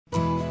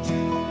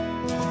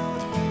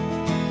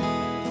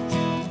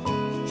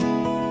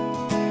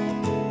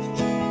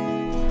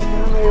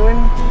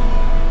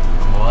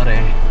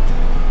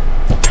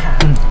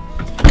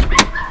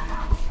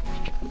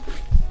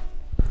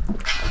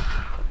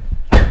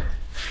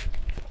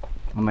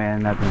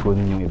Mamaya na natin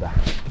kunin yung iba.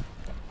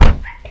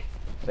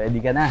 Ready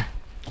ka na?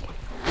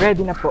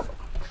 Ready na po.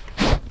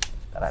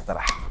 Tara, tara.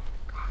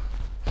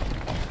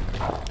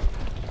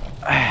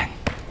 Ayan.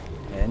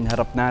 Ayan,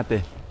 harap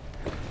natin.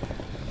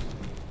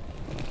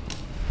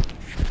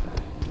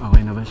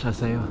 Okay na ba siya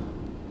sa'yo?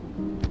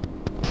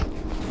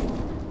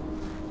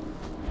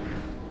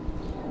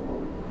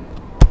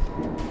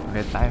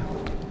 Okay tayo.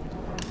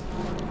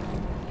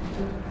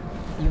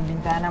 Yung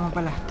bintana naman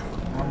pala.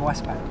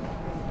 Mabukas pa.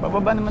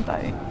 Bababa naman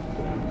tayo.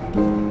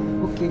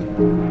 Okay.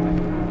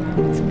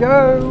 Let's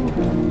go!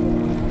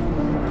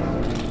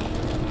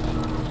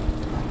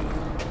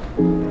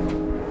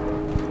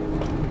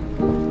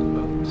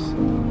 Oops.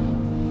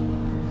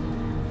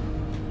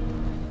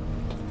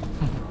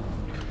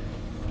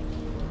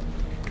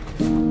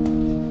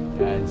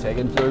 Yan,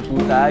 second floor po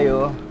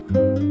tayo.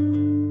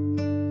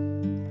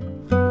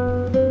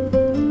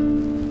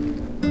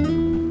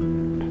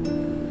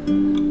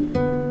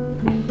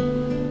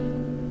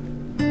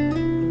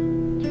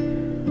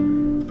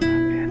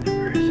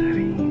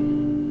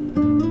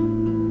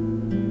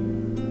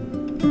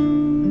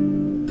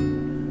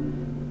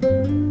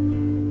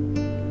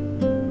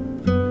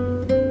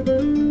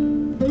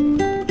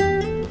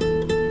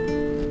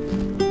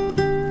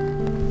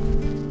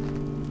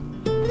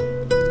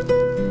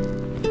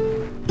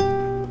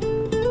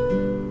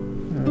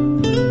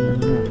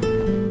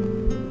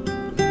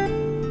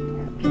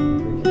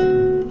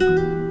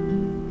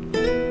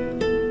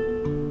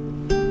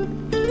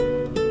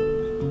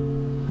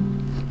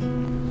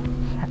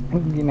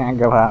 Ang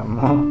ginagawa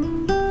mo?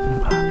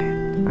 Bakit?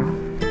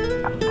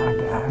 Ang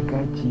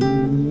aga-aga, G.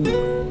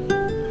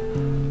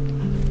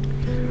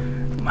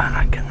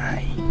 Maaga nga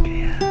eh,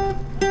 kaya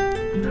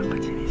dapat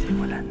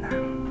sinisimulan na.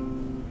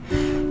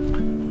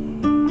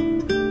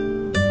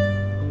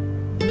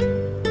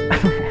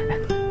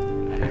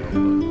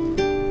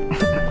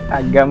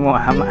 Aga mo,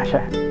 ama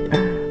siya.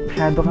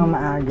 Masyado kang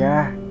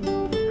maaga.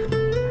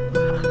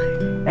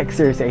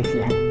 Exercise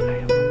yan.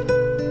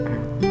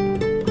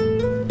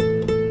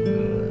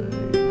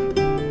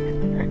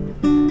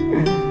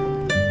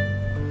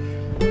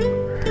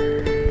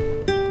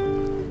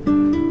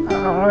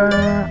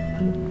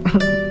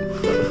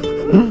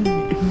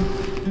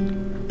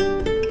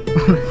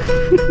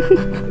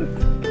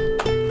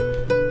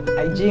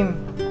 Ay, Jim.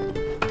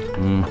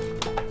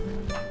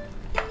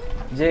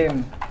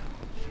 Jim.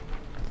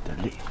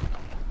 Dali.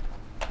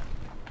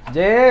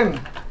 Jim!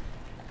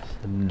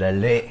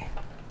 Sandali.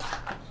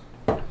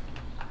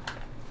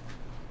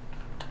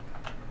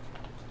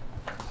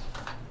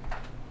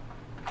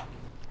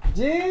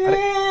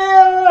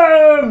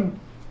 Jim!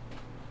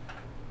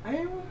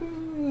 Ayaw mo po.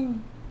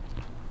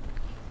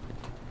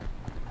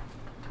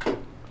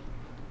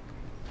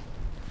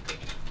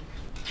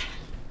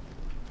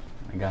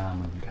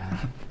 Naghahamon ka.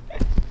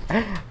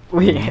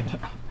 Uy.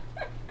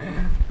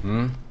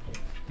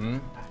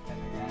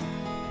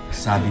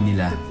 Sabi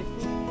nila,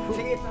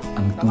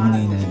 ang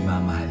tunay na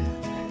nagmamahal,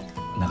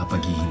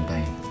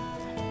 nakapaghihintay.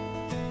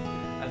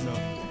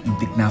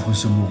 Muntik na akong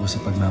sumuko sa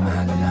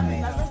pagmamahala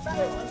namin.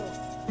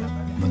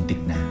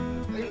 Muntik na.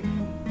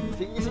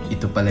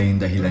 Ito pala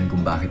yung dahilan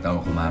kung bakit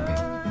ako kumapit.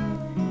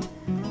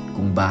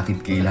 Kung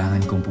bakit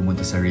kailangan kong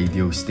pumunta sa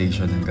radio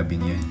station ng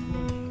gabing yan.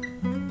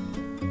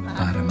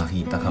 Para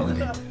makita ka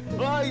ulit.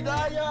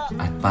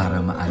 At para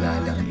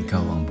maalalang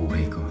ikaw ang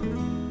buhay ko.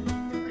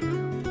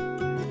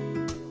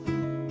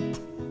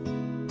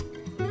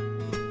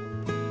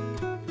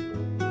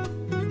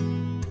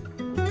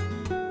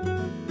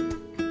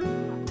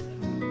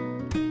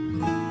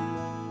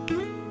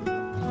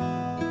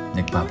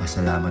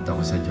 Nagpapasalamat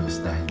ako sa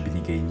Diyos dahil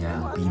binigay niya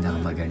ang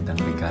pinakamagandang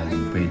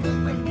regalong pwedeng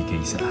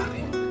maibigay sa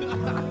akin.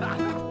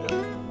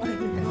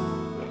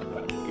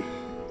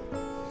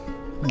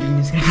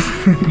 Maglinis ka na.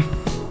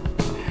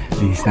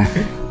 Linis na.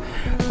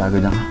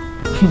 Pagod ako.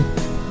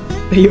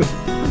 Tayo.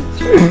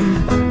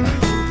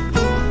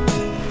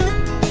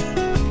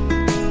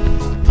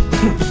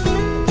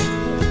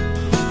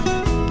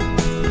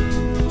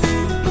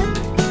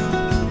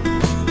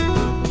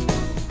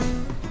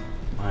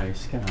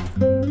 Ayos ka.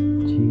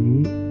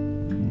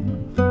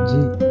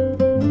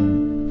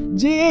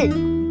 G!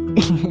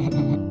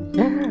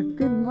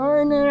 Good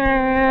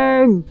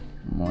morning!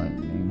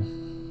 Morning.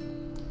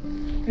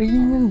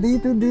 Ayun yung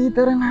day-to-day.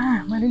 Tara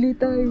na, maliliit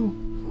tayo.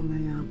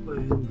 Umaya pa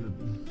yung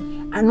gabi.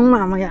 Anong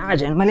mamaya ka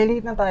dyan?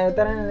 Maliliit na tayo.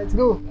 Tara na, let's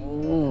go.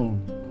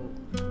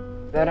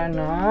 Tara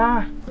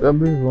na.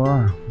 Gabi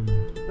ba?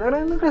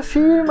 Tara na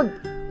kasi.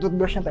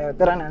 Mag-toothbrush na tayo.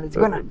 Tara na, let's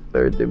go na.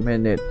 30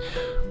 minutes.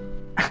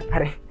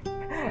 Are,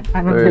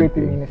 anong 30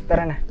 minutes?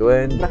 Tara na.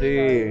 20.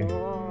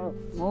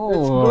 Let's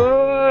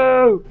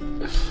go!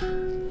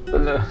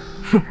 Wala.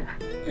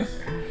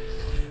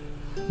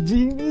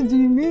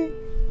 Jimmy!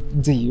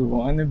 Do you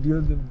wanna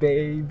build a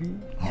baby?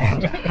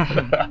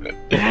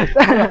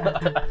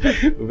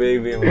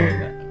 Baby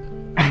muna.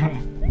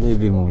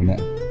 Baby muna.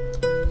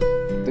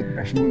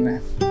 Toothbrush muna.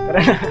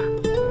 Tara na.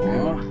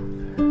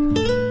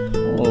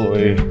 Oo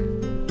eh.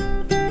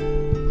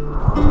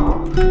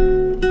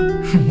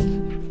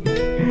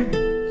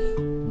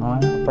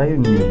 pa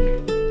yun eh.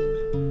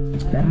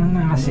 Tara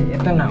na kasi,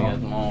 ito na.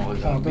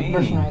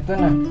 Toothbrush na, ito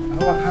na.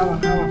 Hawak,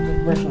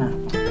 toothbrush na.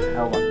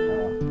 Hawak.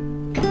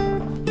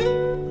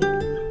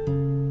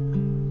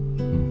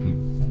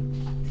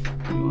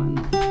 Yun.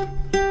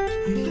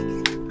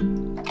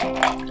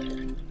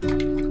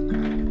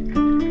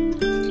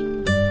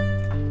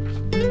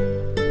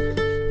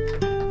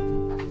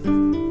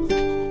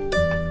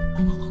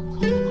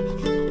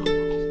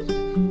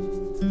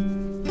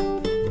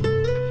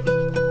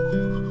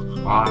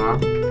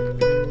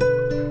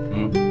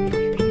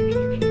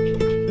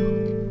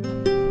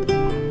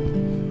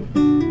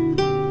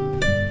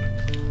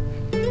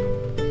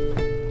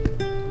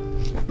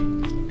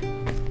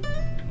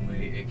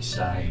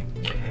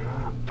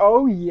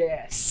 Oh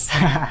yes!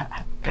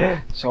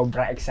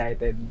 Sobra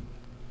excited.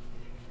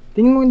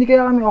 Tingin mo hindi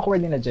kaya kami awkward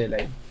ni na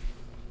Jelay?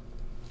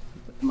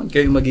 Ba't naman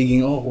kayo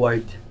magiging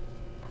awkward?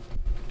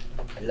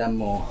 Alam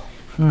mo,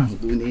 ang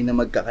tunay na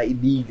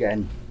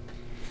magkakaibigan,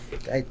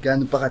 kahit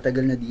gaano pa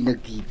katagal na di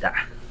nagkita,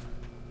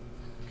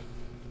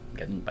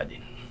 ganun pa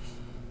din.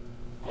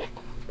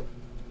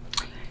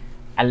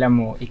 Alam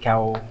mo,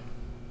 ikaw,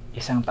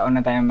 1 taon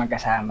na tayong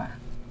magkasama.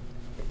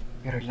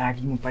 Pero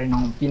lagi mo pa rin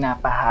akong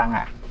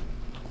pinapahanga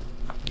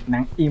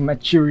ng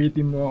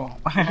immaturity mo.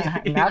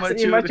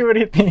 That's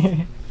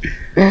immaturity.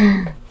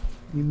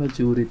 May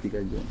maturity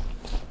ka dyan.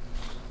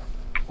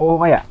 Oo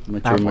kaya.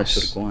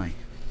 Mature ko nga eh.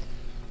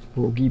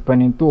 Pogi pa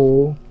nito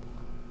oh.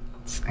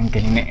 Ang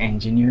galing na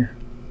engineer.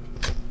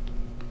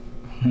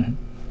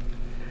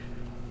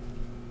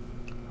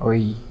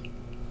 Oy.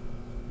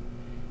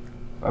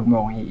 Huwag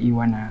mo akong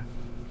iiwan ha.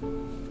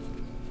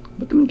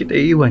 Ba't naman kita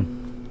iiwan?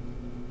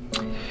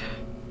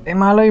 Eh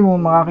malay mo,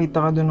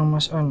 makakita ka doon ng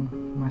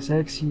mas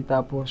sexy,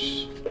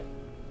 tapos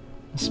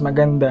mas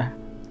maganda.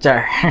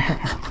 Char.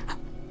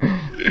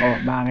 Oh,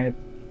 bakit?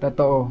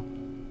 Totoo.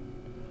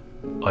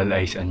 All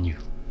eyes on you.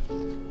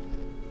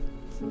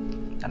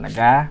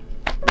 Talaga?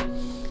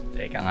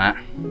 Teka nga.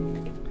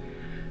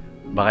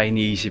 Baka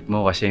iniisip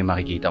mo kasi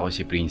makikita ko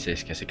si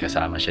Princess kasi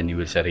kasama siya ni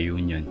Will sa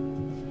reunion.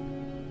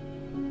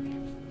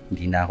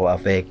 Hindi na ako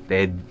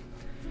affected.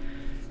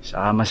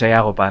 Saka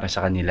masaya ako para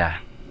sa kanila.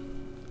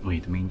 Uy,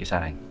 tumingin ka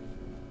sa akin.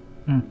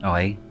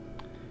 Okay?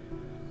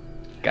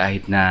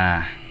 Kahit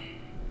na,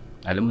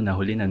 alam mo na,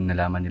 huli na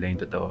nalaman nila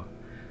yung totoo.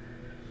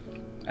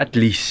 At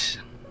least,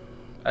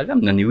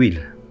 alam na ni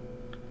Will.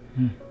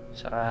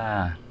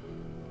 Saka,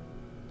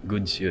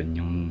 goods yun,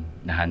 yung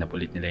nahanap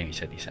ulit nila yung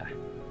isa't isa.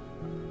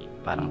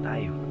 Parang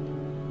tayo.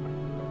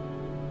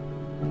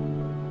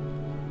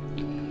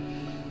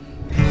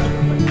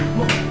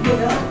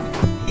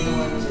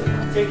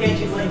 Sir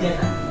Kenji po nandiyan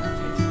na.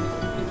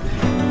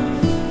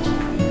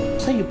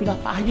 Sa'yo,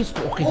 pinapaayos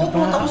ko. Okay na ba?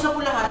 Opo, tapos na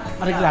po lahat.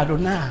 Areglado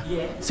na.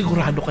 Yes.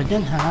 Sigurado ka dyan,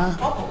 ha?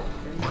 Opo.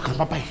 Huwag kang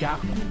mapahiya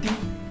ako.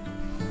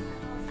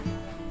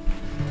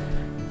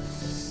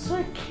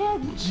 Sir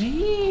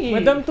Kenji!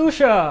 Madam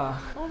Tusha!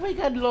 Oh my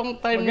God,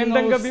 long time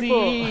Magandang no gabi see. po.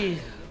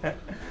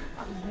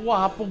 Ang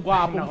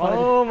gwapo-gwapo pa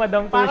rin. Oh,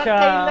 Madam Parang Tusha.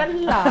 kailan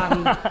lang.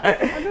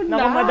 Ano na?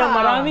 Naku, madam,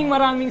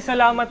 maraming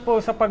salamat po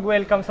sa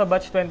pag-welcome sa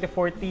Batch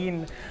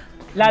 2014.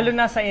 Lalo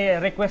na sa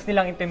request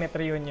nilang intimate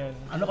reunion.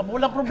 Ano ka ba?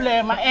 Walang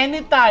problema.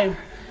 Anytime.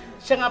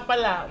 Siya nga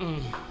pala.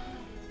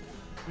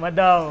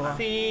 Madam.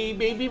 Si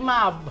Baby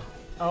Mab.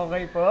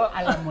 Okay po.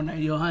 Alam mo na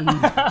yon.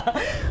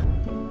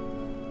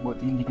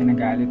 Buti hindi ka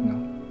nagalit,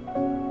 no?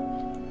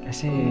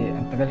 Kasi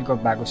ang tagal ko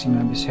bago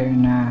sinabi sa'yo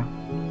na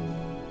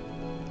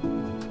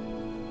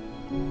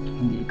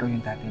hindi ikaw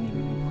yung tatay ni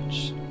Baby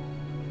Butch.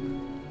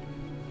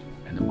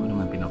 Alam ko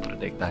naman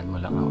pinoprotektahan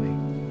mo lang ako eh.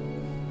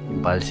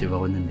 Impulsive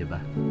ako nun, di ba?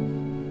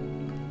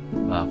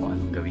 Baka kung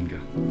anong gawin ko.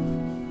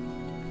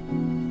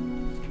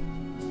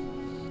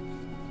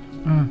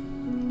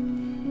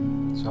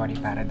 Sorry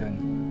para dun.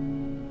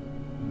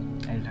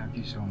 I love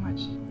you so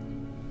much.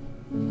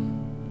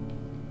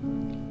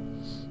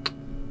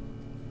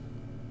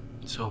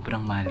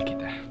 Sobrang mahal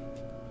kita.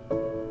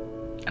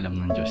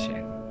 Alam ng Diyos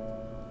yan.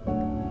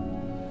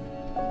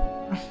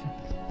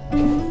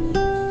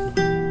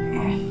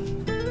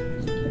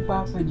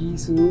 Papa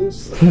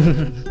Jesus.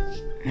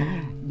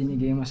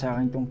 Binigay mo sa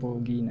akin tong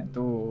pogi na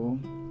to.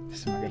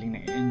 Tapos magaling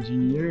na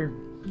engineer.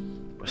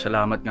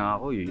 Pasalamat nga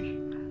ako eh.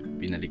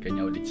 Binalikan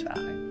niya ulit sa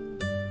akin.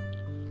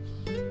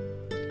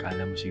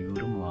 Kala mo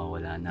siguro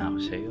mawawala na ako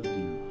sa'yo.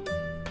 No?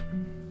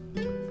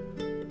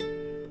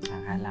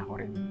 Akala ko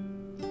rin.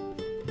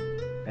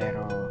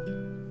 Pero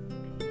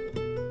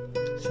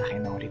sa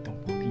akin na ulit tong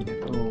pogi na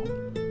to.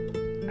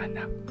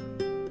 Anak,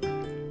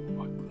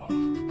 wag mo.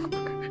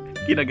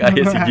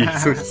 Kinagaya si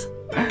Jesus.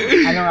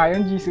 Ano nga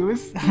yun,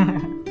 Jesus?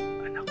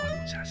 Anak, wag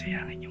mo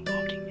sasayangin yung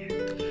boging niya.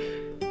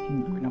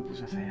 Hindi ko na po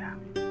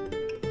sasayangin.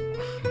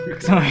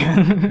 Gusto mo yun?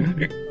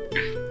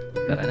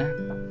 Tara na.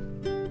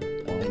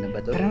 Okay na ba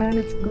to? Tara na,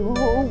 let's go!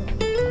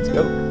 Let's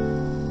go.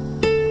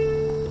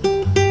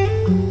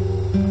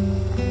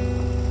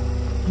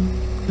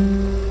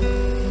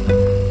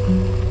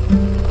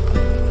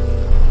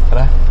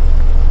 Tara.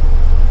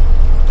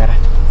 Tara.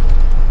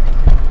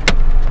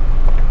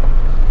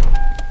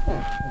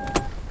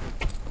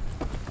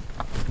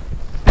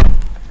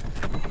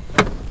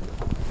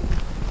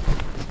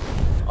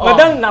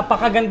 Madam,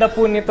 napakaganda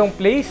po nitong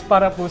place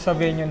para po sa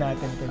venue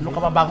natin. Ano ka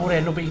ba bagong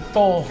renovate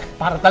ito?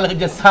 Para talaga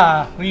dyan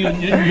sa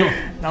reunion nyo.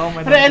 Madam,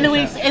 Pero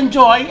anyways,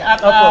 enjoy.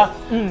 At Opo.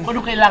 kung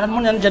ano kailangan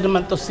mo, nandiyan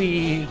naman to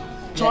si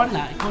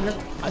Chona. Ikaw na,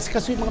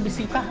 kasi yung mga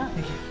bisita ha.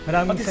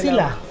 Maraming Pati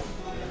sila.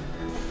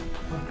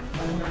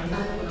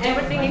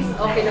 Everything is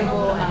okay na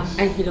po.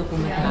 Ay, hello po,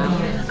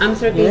 madam.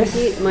 Sir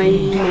Casey,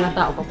 may mga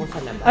tao pa po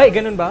sa labas. Ay,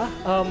 ganun ba?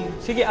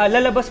 Sige,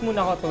 lalabas muna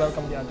ako to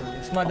welcome the other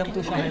guests. Madam,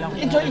 to siya lang.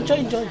 Enjoy.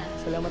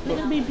 Salamat po.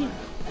 Teka, baby.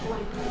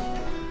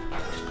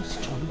 Diyos ko si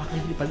Chona,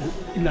 bakit hindi pa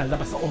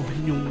ilalabas sa oven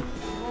yung...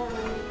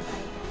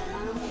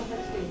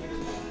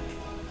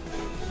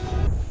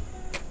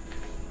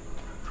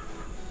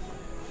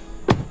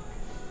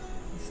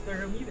 Mr.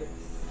 Ramirez.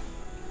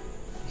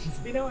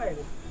 It's been a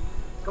while.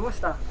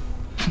 Kamusta?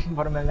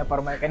 Formal na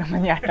formal ka naman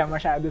yata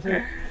masyado,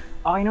 sir.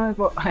 Okay naman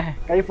po.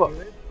 Kayo po.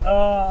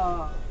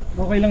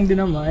 Okay lang din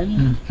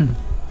naman.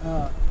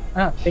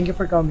 Thank you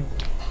for coming.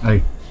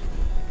 Ay,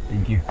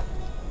 thank you.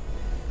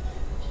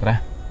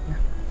 Tara.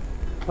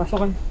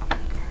 Pasokan.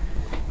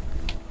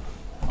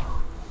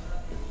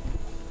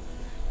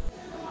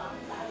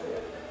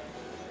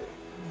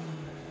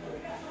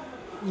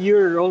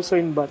 You're also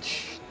in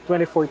batch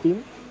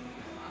 2014?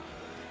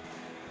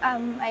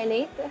 I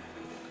late?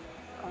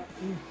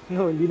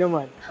 No, hindi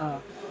naman.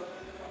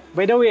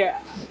 By the way,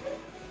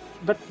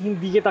 ba't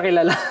hindi kita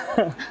kilala?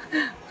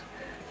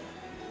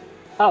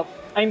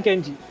 I'm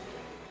Kenji.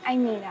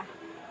 I'm Nina.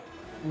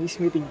 Nice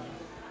meeting you.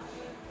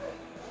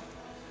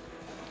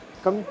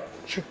 Come.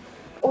 Sure.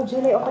 Oh,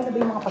 Julie, okay na ba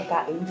yung mga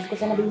pagkain? Diyos ko,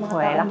 sana ba yung mga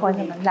Well, ako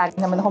naman. Lagi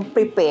naman akong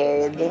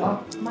prepared.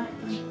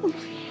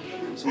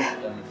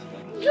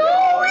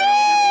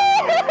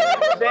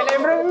 Bele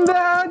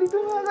Brenda! Dito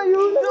nga kayo!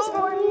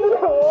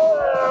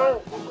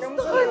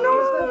 Kamusta ka na?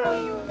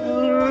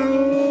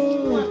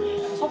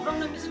 Sobrang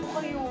na-miss ko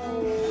kayo.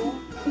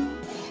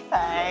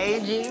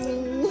 Hi,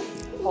 Jimmy!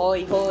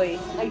 Hoy.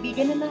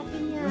 Kaibigan na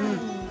natin yan.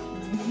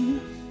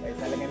 Ay,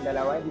 talagang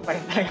dalawa. Hindi pa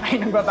rin talaga kayo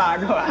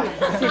nagbabago,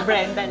 Si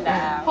Brenda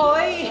lang.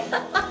 Hoy!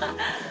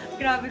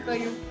 Grabe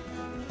kayo.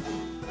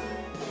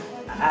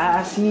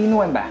 Si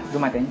Nuan ba?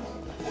 Dumating?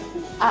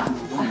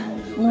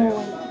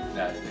 No.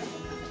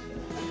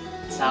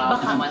 Sa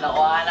naman ako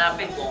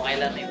hanapin kung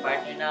kailan may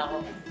partner na ako.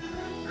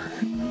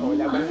 Oo,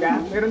 laban ka.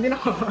 Meron din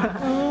ako.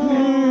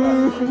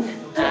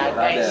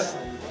 Guys,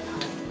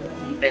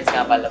 friends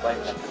nga pala,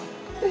 boyfriend.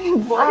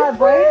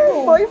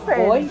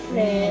 Boyfriend.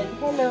 Boyfriend.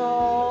 Hello.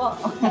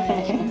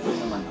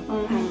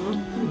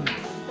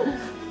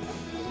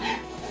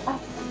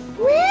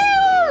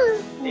 Will!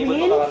 Table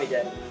mo ba kami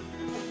dyan?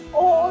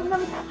 Oo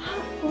naman.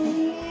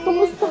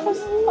 Kumusta ka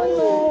sa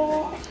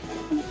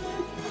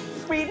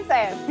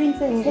Princess.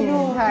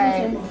 Hello.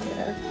 Hi.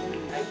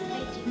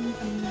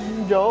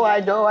 Jowa.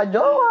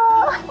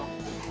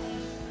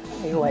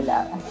 Ay,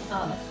 wala.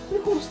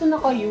 Kumusta na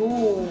kayo?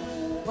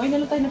 Why na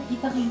lang tayo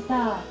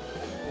nagkita-kita?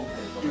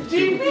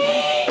 Jimmy!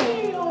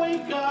 Oh my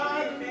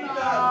God!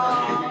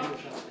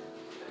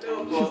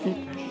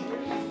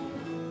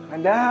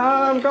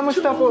 Madam,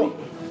 kamusta po?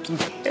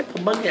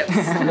 Eto bagets.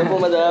 Ano po,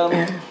 madam?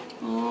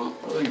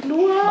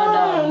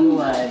 Madam,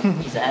 Luan.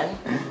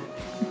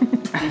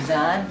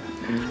 Izan?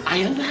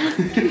 Ayan na.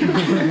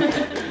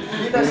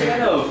 Dito si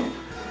ano?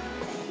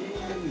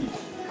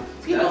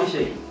 Sino?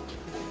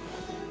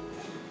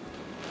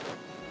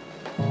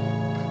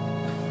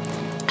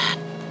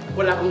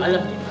 Wala akong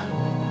alam, di ba?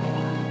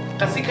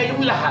 Kasi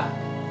kayong lahat,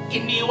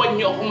 iniwan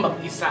niyo akong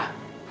mag-isa.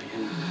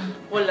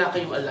 Wala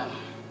kayong alam.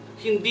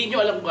 Hindi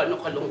niyo alam kung ano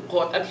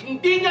kalungkot at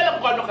hindi niyo alam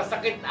kung ano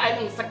kasakit.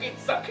 Ay, ang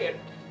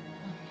sakit-sakit.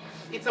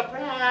 It's a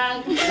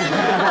prank! Si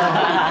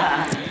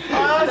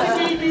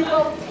baby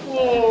love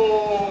po!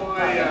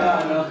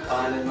 Ano?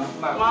 Pangalan mo?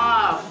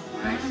 Ma!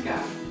 Nice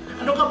ka.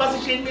 Ano ka ba si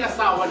Shane may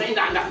asawa na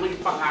inaanak mo yung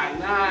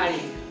panganay?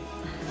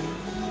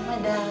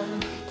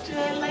 Madam.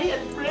 Jelay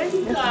at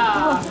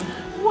Brenda!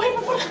 Buhay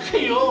mo pala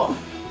kayo!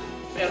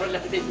 Pero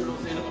laki din tulong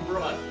sa'yo ng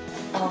abroad.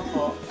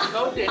 Opo.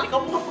 Ikaw din,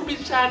 ikaw mga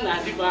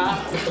probinsyana, di ba?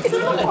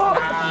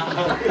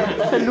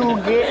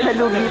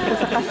 Nalugi po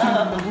sa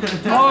kasama.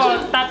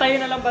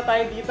 Tatayo na lang ba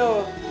tayo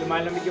dito?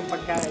 Lumalamig yung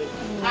pagkain.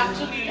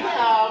 Actually,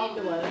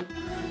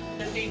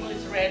 the table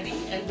is ready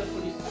and the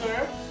food is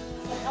served.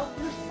 So help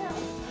yourself.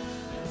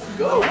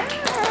 Go!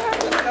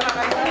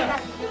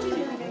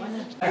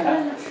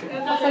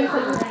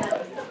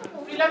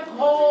 Feel at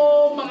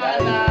home, mga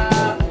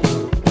anak.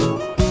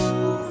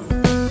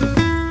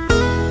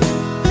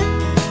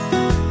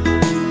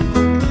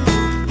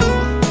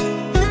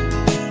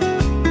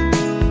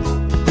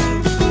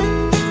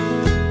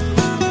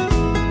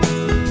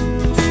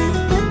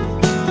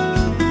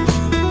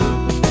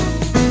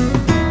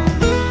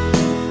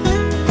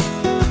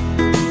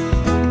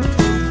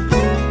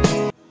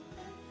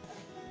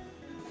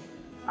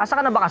 Asa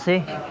ka na ba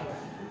kasi?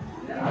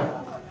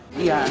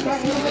 Yan.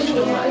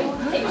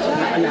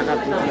 Anak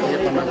po,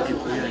 pamangkin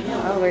ko yan.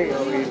 Okay.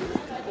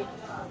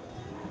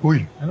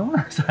 Uy, ano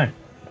nga saan?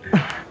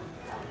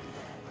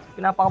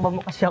 Pinapakaba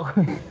mo kasi ako.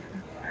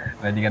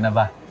 Ready ka na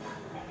ba?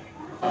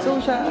 So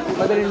siya,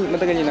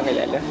 matagal niyo na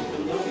kilala?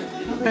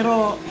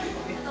 Pero,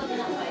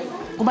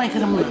 kumain ka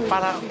na muna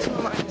para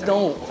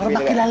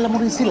makilala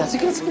mo rin sila.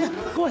 Sige na.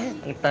 Go ahead.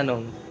 Ang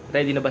tanong,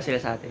 ready na ba sila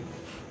sa atin?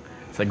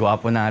 Sa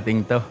gwapo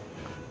nating to.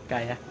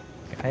 Kaya?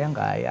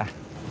 Kayang-kaya.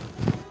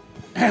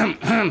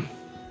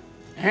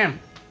 Hep.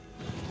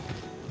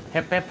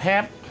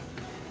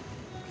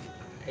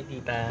 Ay,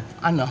 tita.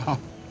 Ano?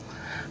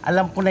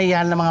 Alam ko na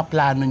yan ang mga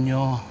plano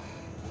nyo.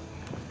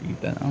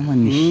 Tita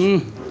naman eh.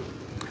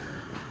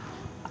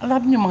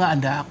 Alam niyo mga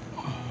anak,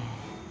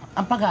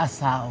 ang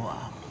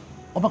pag-aasawa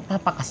o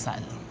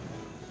magpapakasal,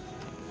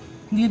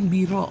 hindi yan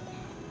biro.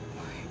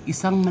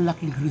 Isang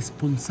malaking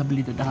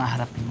responsibilidad ang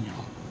haharapin niyo.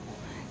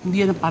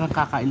 Hindi yan parang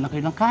kakain lang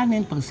kayo ng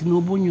kanin, pag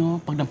sinubo niyo,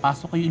 pag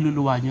napasok kayo,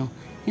 iluluwa niyo.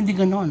 Hindi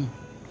ganon.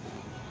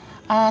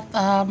 At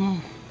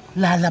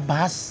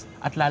lalabas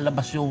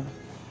yung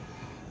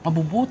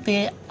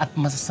mabubuti at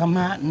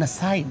masasama na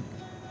side.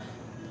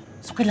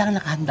 So kailangan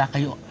nakahanda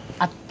kayo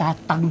at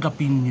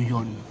tatanggapin niyo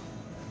yon.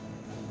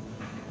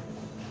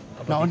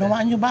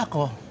 Naunawaan niyo ba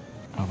ako?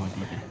 Ako,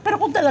 tita. Pero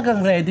kung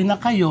talagang ready na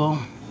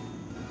kayo,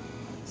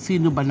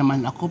 sino ba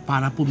naman ako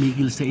para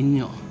pumigil sa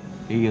inyo?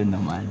 Iyon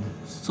naman.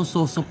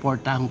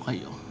 Sususuportahan ko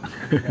kayo.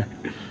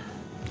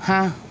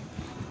 Ha?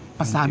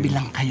 Pasabi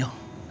lang kayo.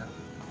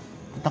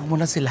 Punta ko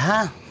muna sila,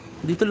 ha?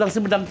 Dito lang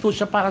si Madam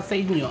Tusha para sa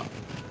inyo.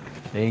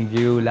 Thank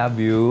you. Love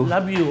you.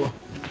 Love you.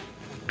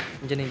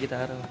 Andiyan na yung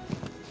gitara.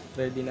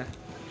 Ready na.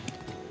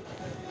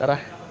 Tara.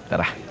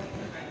 Tara.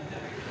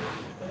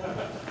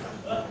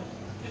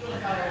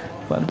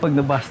 Paano pag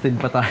nabasted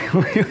pa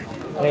tayo ngayon?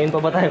 Ngayon pa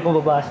ba tayo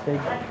pababasted?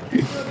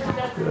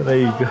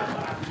 Aray ko.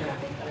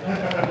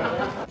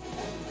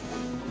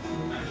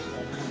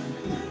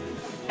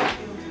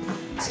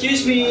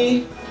 Excuse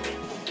me!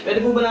 Pwede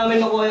po ba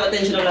namin makuha yung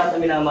attention ng lahat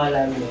na minamahal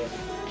namin eh?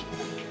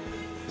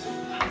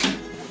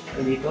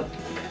 Dito?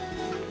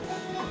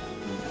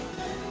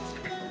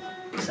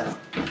 Isa.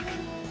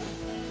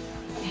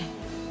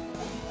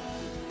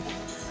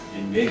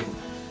 Hindi.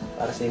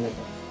 Para sa inyo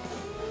to.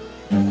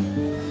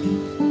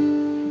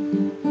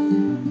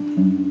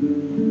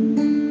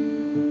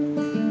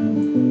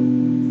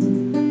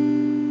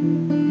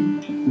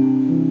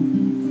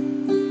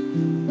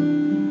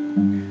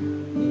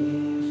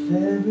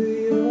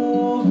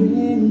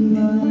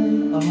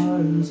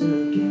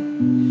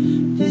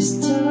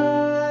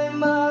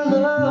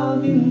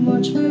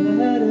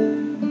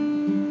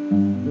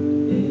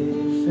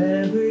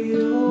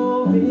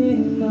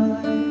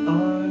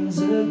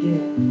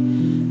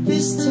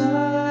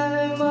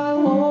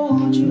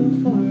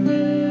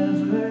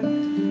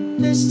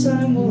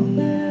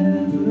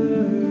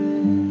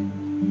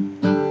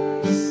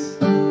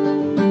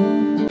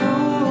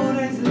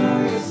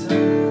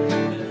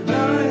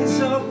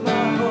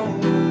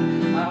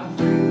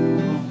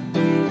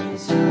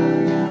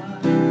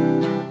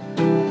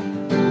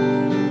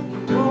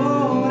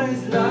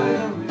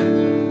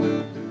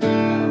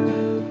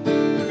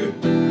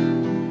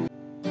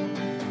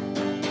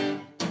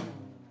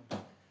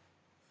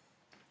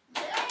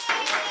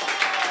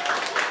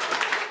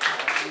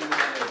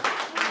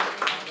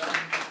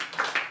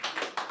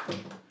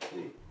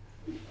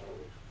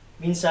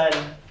 Minsan,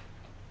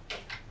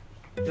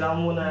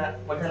 kailangan muna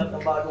maghanap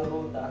ng bagong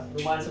ruta,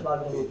 dumaan sa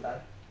bagong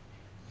ruta,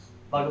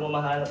 bago mo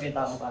mahanap yung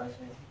tamang para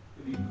sa'yo.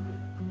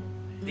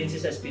 Din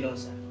si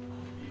Espinosa.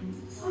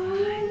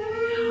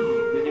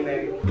 Hindi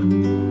Mary.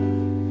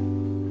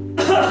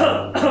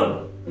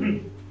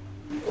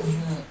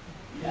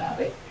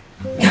 Yari.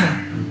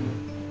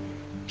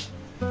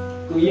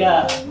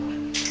 Kuya!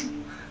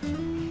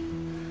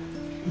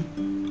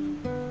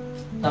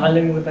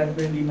 Nakalimutan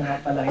ko hindi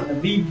nakapalaki na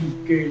baby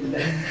girl.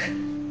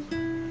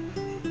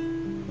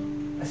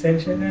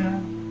 Asensya na.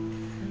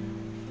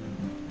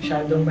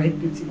 Masyadong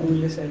mahigpit si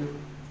Kuya sa'yo.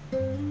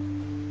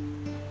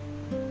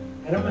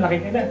 Pero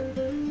malaki ka na.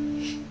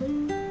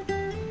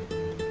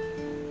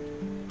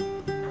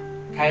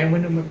 Kaya mo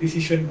na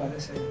magdesisyon para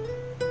sa'yo.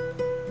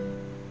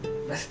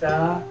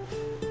 Basta,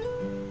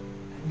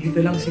 dito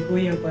lang si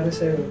Kuya para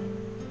sa'yo.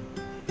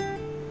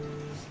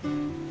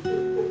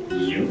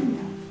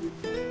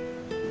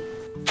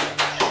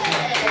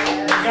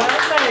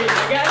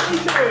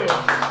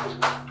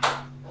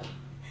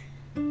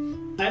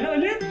 Ano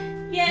ulit?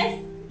 Yes!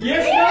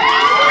 Yes na!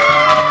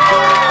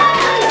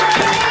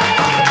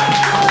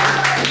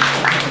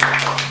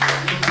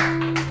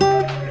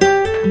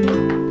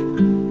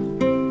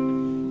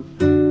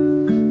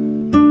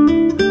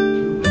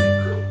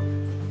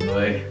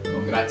 Oy,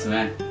 congrats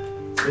man.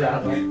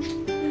 Salamat.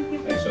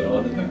 Ay,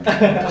 sunod na.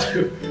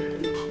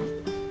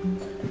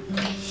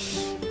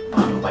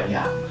 Ano ba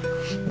yan?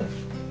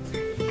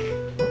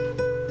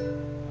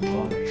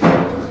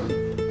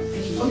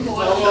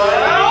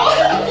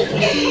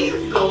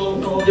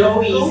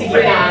 Joey,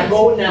 sige na,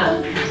 go na!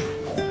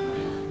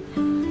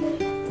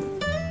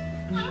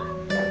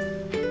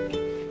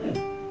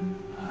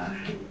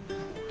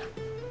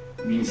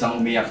 Minsan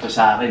umiyak to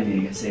sa akin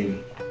eh, kasi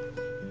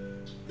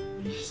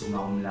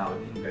sumakumla ako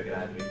din,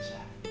 gagraduate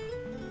siya.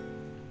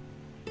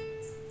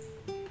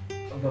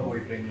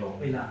 Pagka-boyfriend niyo,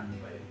 kailangan niyo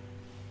ba yun?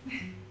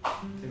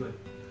 Siguro.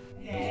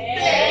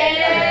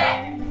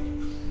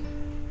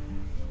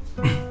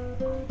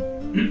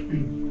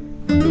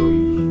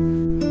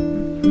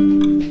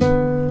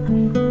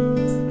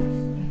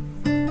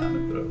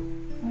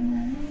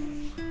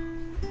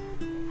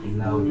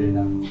 Laude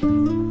ng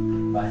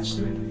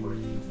Batch 24.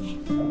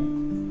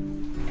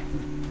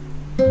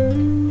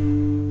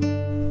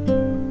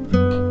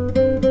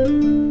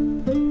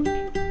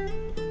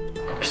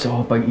 Gusto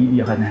ko pag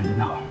iiyakan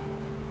nandun ako.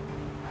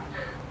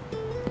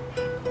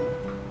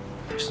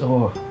 Gusto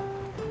ko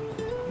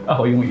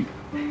ako yung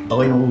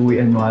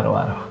uuwian mo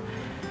araw-araw.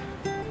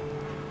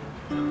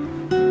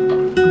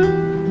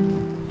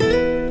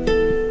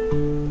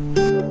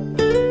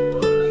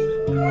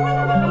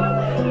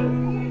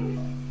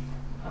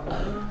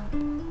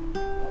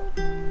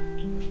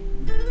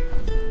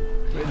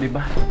 Di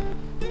ba?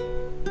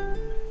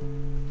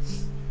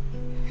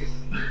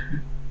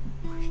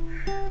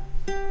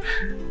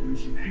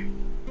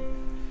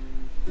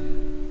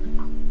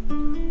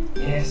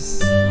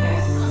 Yes!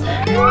 Yes!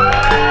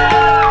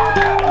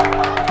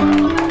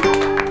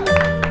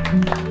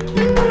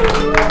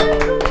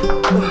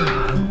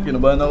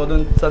 Kinabahan ako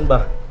dun. Saan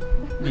ba?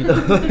 Dito.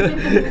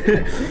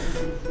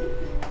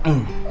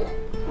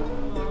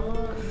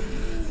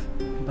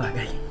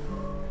 Bagay.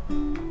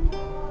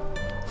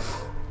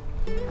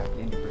 Happy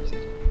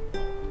anniversary.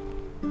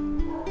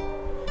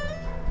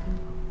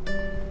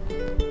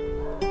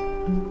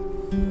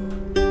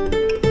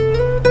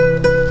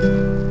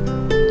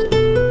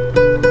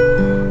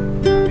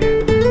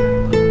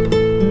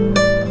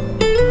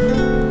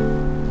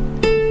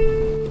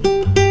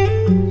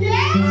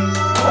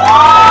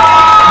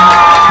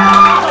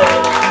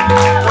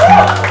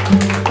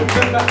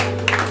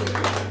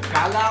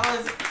 Kala ko,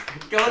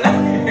 ikaw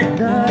lang.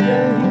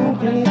 Dadalhin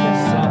kita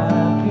sa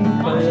aking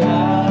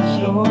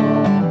palasyo.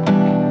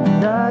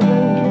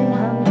 Dadalhin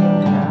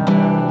hanggang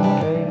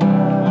kay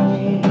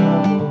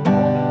mahirap.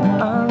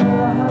 Ang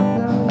lahat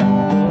ng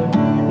mundo,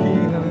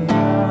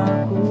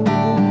 pinangako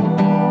mo.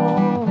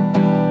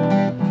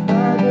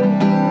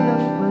 Dadalhin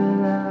lang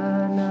pala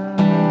ng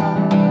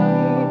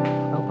hangin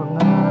ang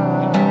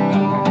pangako.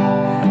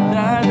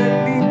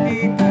 Dadalhin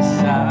kita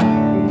sa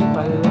aking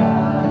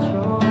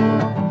palasyo.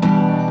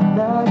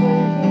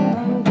 Dadalhin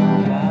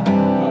hanggang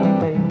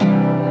kay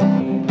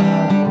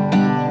mahirap.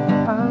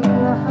 Ang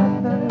lahat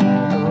ng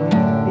mundo,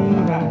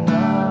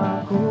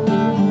 pinangako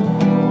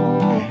mo.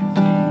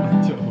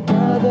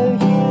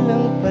 Dadalhin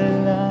lang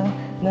pala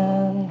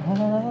ng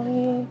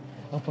hangin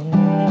ang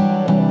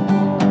pangarap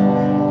ko.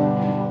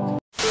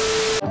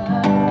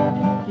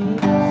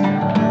 Kita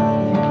sa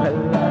aking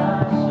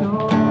palasyo.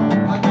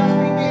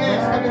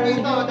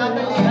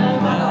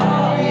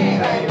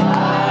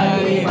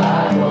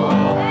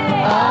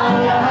 Ang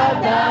lahat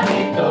ng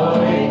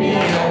ito'y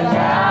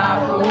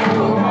pinangako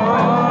mo.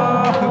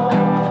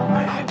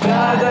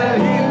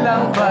 Dadalhin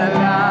lang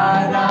pala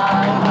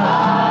ng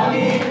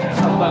hangin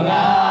ang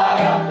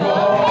pangarap ko.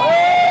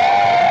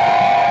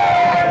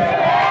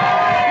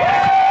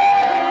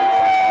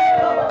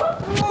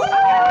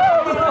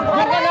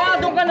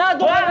 Doon ka na!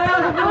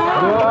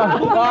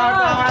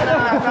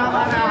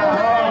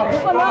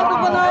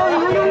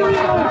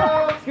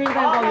 Screen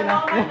time, Pagula.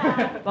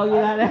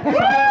 Pagula na.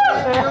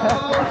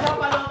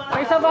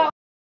 May isa ba?